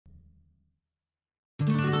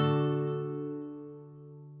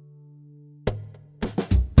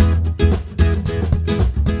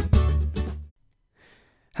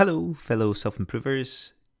Hello, fellow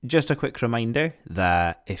self-improvers. Just a quick reminder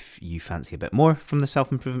that if you fancy a bit more from the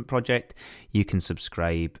Self-Improvement Project, you can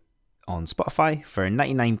subscribe on Spotify for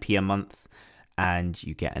 99p a month, and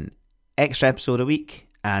you get an extra episode a week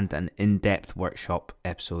and an in-depth workshop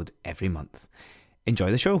episode every month. Enjoy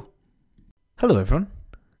the show. Hello, everyone,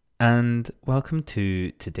 and welcome to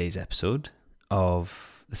today's episode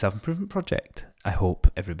of the Self-Improvement Project. I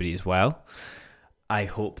hope everybody is well. I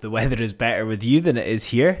hope the weather is better with you than it is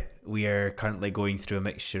here. We are currently going through a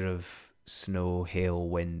mixture of snow, hail,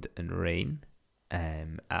 wind and rain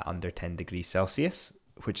at under 10 degrees Celsius,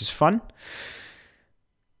 which is fun.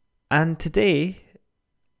 And today,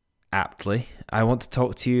 aptly, I want to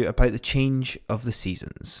talk to you about the change of the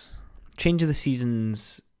seasons. Change of the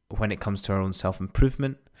seasons when it comes to our own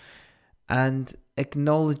self-improvement, and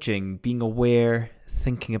acknowledging, being aware,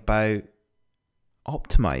 thinking about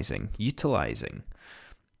optimizing, utilizing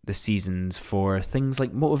the seasons for things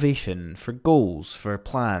like motivation, for goals, for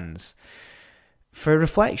plans, for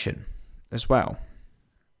reflection as well.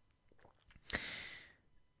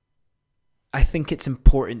 I think it's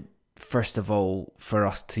important, first of all, for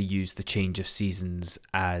us to use the change of seasons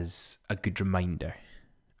as a good reminder.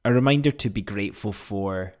 A reminder to be grateful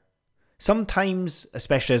for. Sometimes,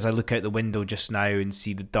 especially as I look out the window just now and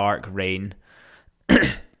see the dark rain,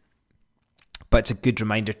 but it's a good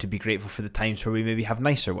reminder to be grateful for the times where we maybe have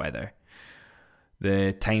nicer weather,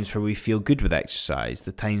 the times where we feel good with exercise,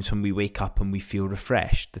 the times when we wake up and we feel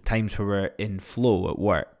refreshed, the times where we're in flow at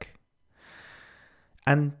work,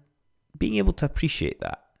 and being able to appreciate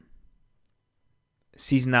that.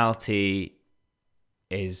 Seasonality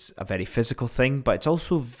is a very physical thing, but it's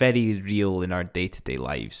also very real in our day-to-day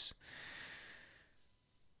lives.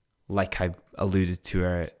 Like I alluded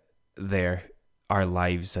to there, our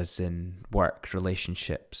lives as in work,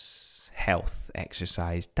 relationships, health,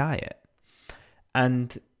 exercise, diet.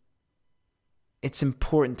 And it's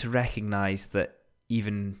important to recognize that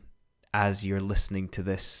even as you're listening to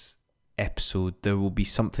this episode, there will be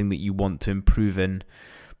something that you want to improve in,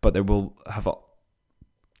 but there will have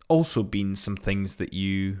also been some things that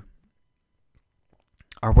you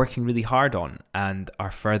are working really hard on and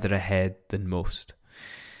are further ahead than most.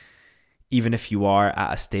 Even if you are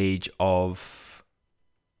at a stage of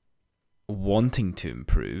wanting to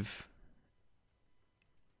improve,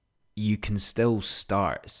 you can still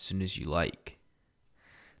start as soon as you like.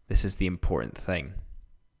 This is the important thing.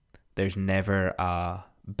 There's never a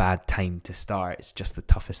bad time to start. It's just the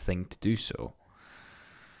toughest thing to do so.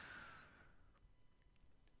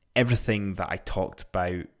 Everything that I talked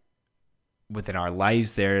about within our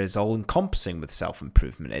lives there is all encompassing with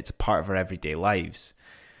self-improvement. It's a part of our everyday lives.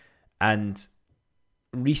 And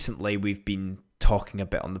recently we've been talking a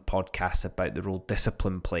bit on the podcast about the role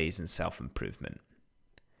discipline plays in self-improvement.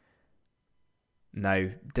 Now,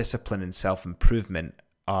 discipline and self-improvement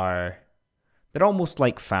they're almost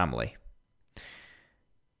like family.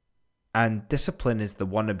 And discipline is the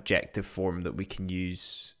one objective form that we can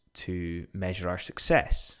use to measure our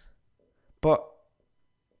success. But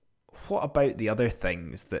what about the other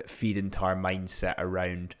things that feed into our mindset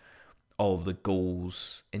around all of the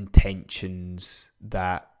goals, intentions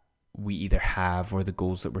that we either have or the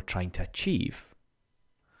goals that we're trying to achieve?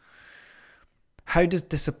 How does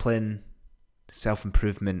discipline,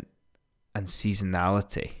 self-improvement, and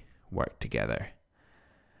seasonality work together?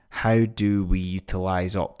 How do we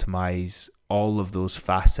utilize, optimize all of those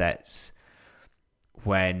facets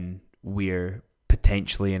when we're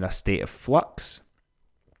potentially in a state of flux?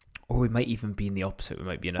 Or we might even be in the opposite. We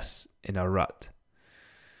might be in a rut.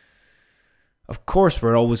 Of course,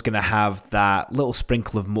 we're always going to have that little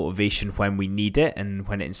sprinkle of motivation when we need it and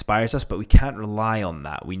when it inspires us, but we can't rely on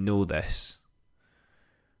that. We know this.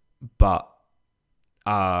 But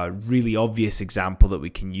a really obvious example that we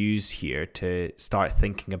can use here to start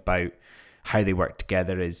thinking about how they work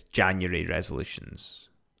together is January resolutions.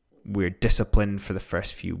 We're disciplined for the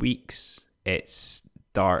first few weeks. It's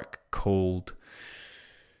dark, cold.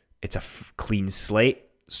 It's a clean slate.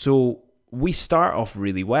 So we start off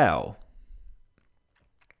really well.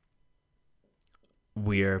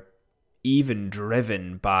 We're even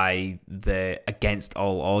driven by the against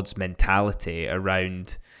all odds mentality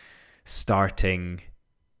around starting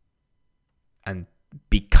and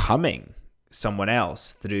becoming someone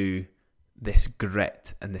else through this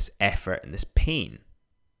grit and this effort and this pain.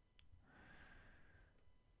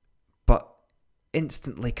 But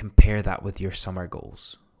instantly compare that with your summer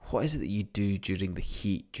goals. What is it that you do during the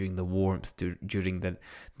heat, during the warmth, during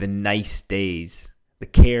the nice days, the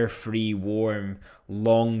carefree, warm,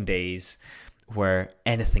 long days where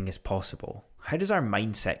anything is possible? How does our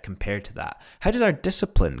mindset compare to that? How does our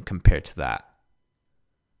discipline compare to that?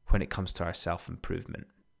 when it comes to our self-improvement.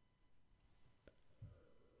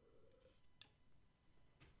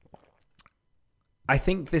 I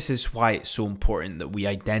think this is why it's so important that we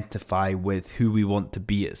identify with who we want to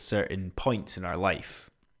be at certain points in our life.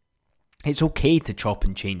 It's okay to chop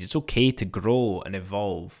and change. It's okay to grow and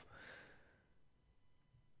evolve.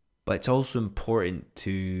 But it's also important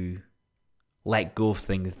to let go of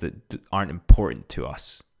things that aren't important to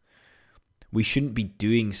us. We shouldn't be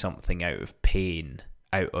doing something out of pain,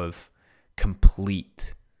 out of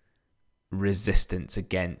complete resistance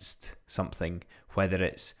against something, whether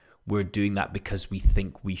it's we're doing that because we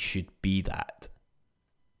think we should be that.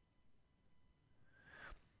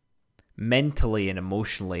 Mentally and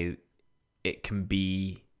emotionally, it can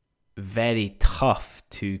be very tough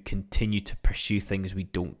to continue to pursue things we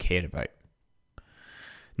don't care about.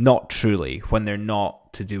 Not truly, when they're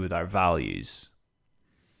not to do with our values.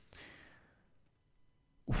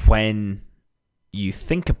 When you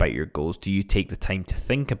think about your goals, do you take the time to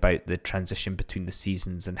think about the transition between the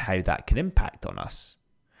seasons and how that can impact on us?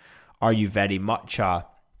 Are you very much a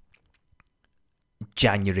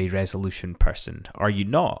January resolution person? Are you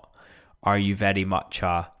not? Are you very much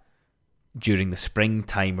a during the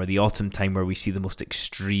springtime or the autumn time where we see the most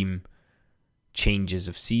extreme changes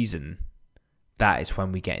of season? That is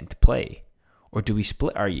when we get into play. Or do we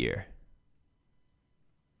split our year?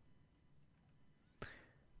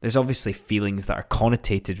 There's obviously feelings that are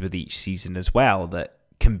connotated with each season as well that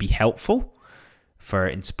can be helpful for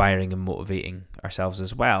inspiring and motivating ourselves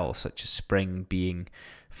as well, such as spring being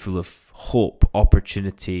full of hope,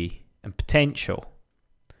 opportunity, and potential.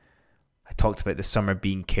 I talked about the summer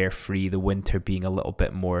being carefree, the winter being a little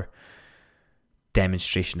bit more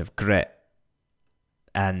demonstration of grit,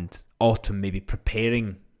 and autumn maybe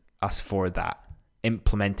preparing us for that,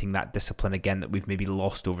 implementing that discipline again that we've maybe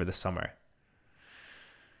lost over the summer.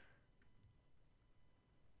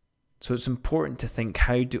 So it's important to think,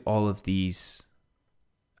 how do all of these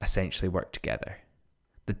essentially work together?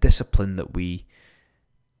 The discipline that we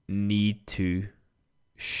need to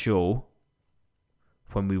show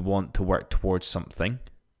when we want to work towards something,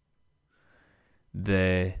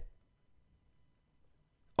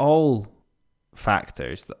 all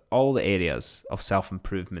factors, all the areas of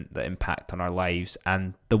self-improvement that impact on our lives,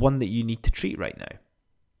 and the one that you need to treat right now.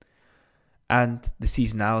 And the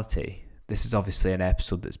seasonality. This is obviously an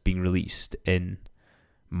episode that's being released in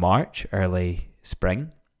March, early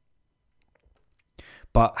spring.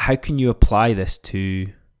 But how can you apply this to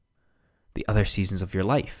the other seasons of your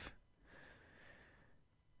life?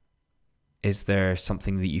 Is there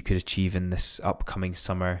something that you could achieve in this upcoming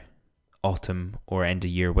summer, autumn, or end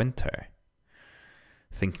of year winter?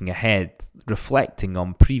 Thinking ahead, reflecting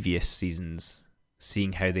on previous seasons,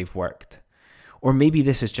 seeing how they've worked. Or maybe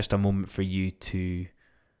this is just a moment for you to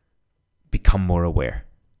become more aware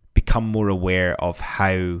of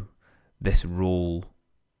how this role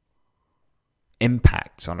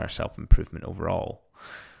impacts on our self-improvement overall,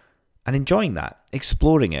 and enjoying that,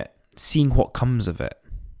 exploring it, seeing what comes of it,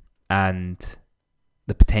 and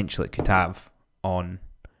the potential it could have on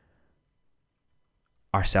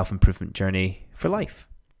our self-improvement journey for life.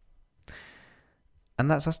 And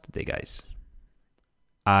that's us today, guys.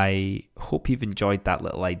 I hope you've enjoyed that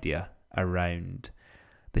little idea around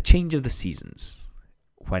the change of the seasons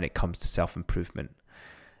when it comes to self-improvement,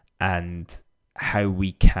 and how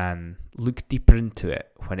we can look deeper into it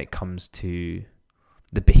when it comes to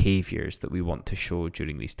the behaviours that we want to show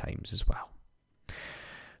during these times as well.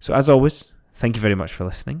 So as always, thank you very much for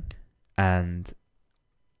listening, and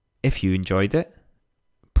if you enjoyed it,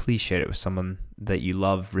 please share it with someone that you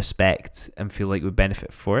love, respect, and feel like would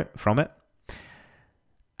benefit from it.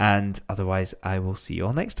 And otherwise, I will see you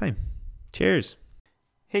all next time. Cheers.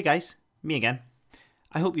 Hey guys, me again.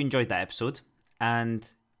 I hope you enjoyed that episode, and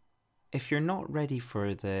if you're not ready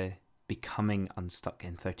for the Becoming Unstuck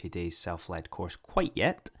in 30 Days self-led course quite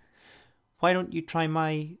yet, why don't you try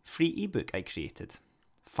my free ebook I created?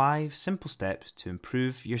 5 simple steps to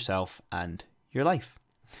improve yourself and your life.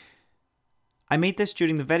 I made this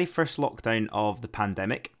during the very first lockdown of the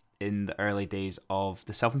pandemic, in the early days of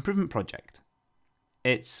the Self-Improvement Project.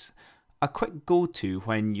 It's a quick go-to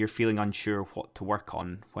when you're feeling unsure what to work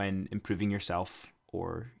on when improving yourself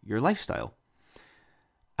or your lifestyle.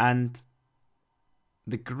 And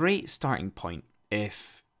the great starting point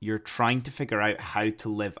if you're trying to figure out how to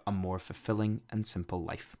live a more fulfilling and simple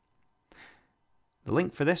life. The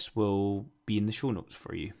link for this will be in the show notes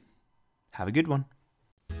for you. Have a good one.